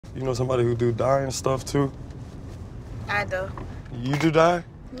You know somebody who do dye and stuff too? I do. You do dye?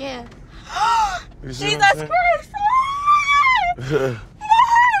 Yeah. Jesus Christ!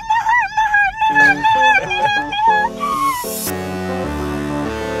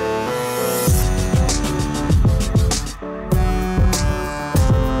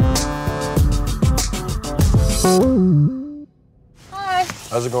 Hi.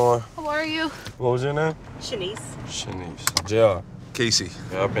 How's it going? How are you? What was your name? Shanice. Shanice. JR. Casey.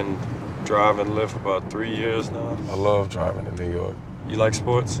 Yeah, I've been driving Lyft for about 3 years now. I love driving in New York. You like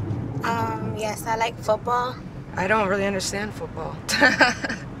sports? Yes, I like football. I don't really understand football. I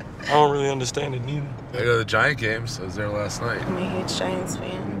don't really understand it neither. I go to the Giant games. I was there last night. I'm a huge Giants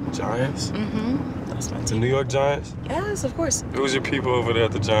fan. Giants? Mm-hmm. That's my The team. New York Giants? Yes, of course. Who's your people over there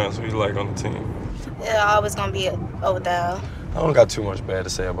at the Giants? Who you like on the team? It's always gonna be Odell. I don't got too much bad to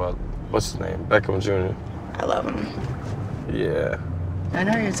say about, what's his name, Beckham Jr. I love him. Yeah. I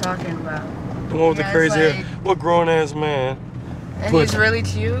know who you're talking about. The one with the Yeah, crazy it's hair. What grown-ass man? And he's really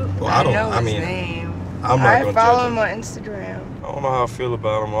cute. Well, I don't- know I his mean, name. I'm not I gonna follow judge him on Instagram. I don't know how I feel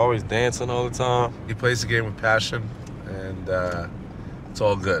about him. Always dancing all the time. He plays the game with passion, and it's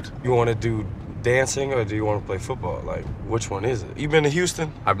all good. You want to do dancing or do you want to play football? Like, which one is it? You been to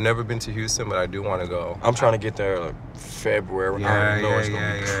Houston? I've never been to Houston, but I do want to go. I'm trying to get there like February. I already know it's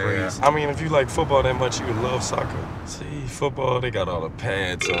gonna be crazy. I mean, if you like football that much, you would love soccer. See, football, they got all the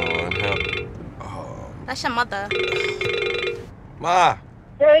pads on. That's your mother. Ma,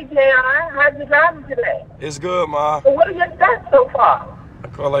 Hey, JR, how's you driving today? it's good, Ma. What are your stats so far? I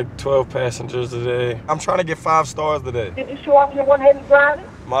caught like 12 passengers today. I'm trying to get 5 stars today. Did you show off your one-handed driving?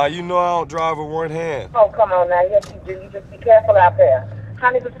 Ma, you know I don't drive with one hand. Oh, come on now. Yes, you do. You just be careful out there.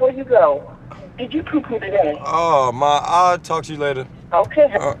 Honey, before you go, did you poo-poo today? Oh, Ma, I'll talk to you later.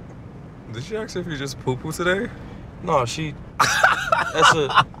 Okay. Did she ask if you just poo-poo today? No, she.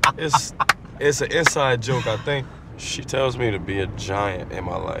 It's an inside joke, I think. She tells me to be a giant in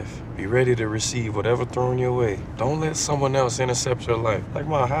my life. Be ready to receive whatever thrown your way. Don't let someone else intercept your life. Like,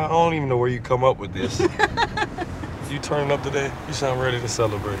 Ma, I don't even know where you come up with this. You turning up today? You sound ready to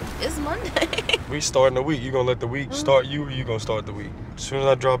celebrate. It's Monday. We starting the week. You gonna let the week start you, or you gonna start the week? As soon as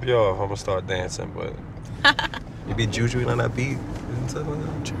I drop you off, I'm gonna start dancing, but... You be jujuing on that beat?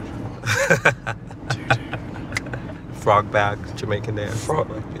 Juju. Frog back, Jamaican dance.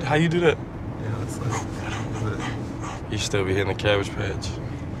 How you do that? Yeah, it's like... You still be hitting the Cabbage Patch.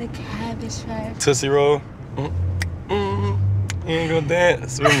 The Cabbage Patch. Tootsie Roll. You ain't gonna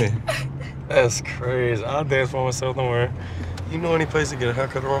dance with me. That's crazy. I'll dance for myself, don't worry. You know any place to get a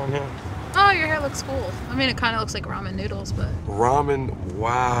haircut around here? Oh, your hair looks cool. I mean, it kind of looks like ramen noodles, but... Ramen?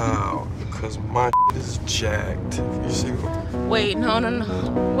 Wow. Because my is jacked. You see? Wait, no.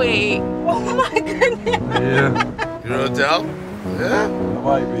 Wait. Oh my goodness. Yeah. You know Odell? Yeah? I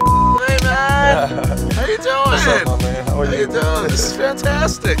might be. Hey, man! How you doing? What's up, my man? How are How you doing? This is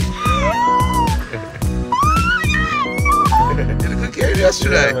fantastic. Did a good game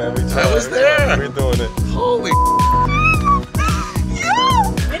yesterday. Yeah, man, we tried. I was there. We're doing it. Holy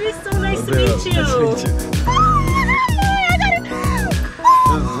It is so nice to meet you. Nice to meet you.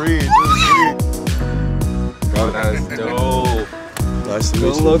 Just breathe. Oh, that is dope. Nice to meet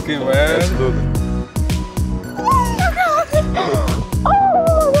you. Good looking, man. Absolutely.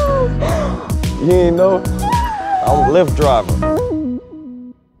 You ain't know? I'm a Lyft driver.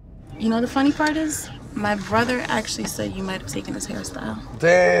 You know the funny part is, my brother actually said you might have taken his hairstyle.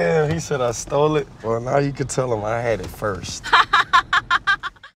 Damn, he said I stole it. Well, now you can tell him I had it first.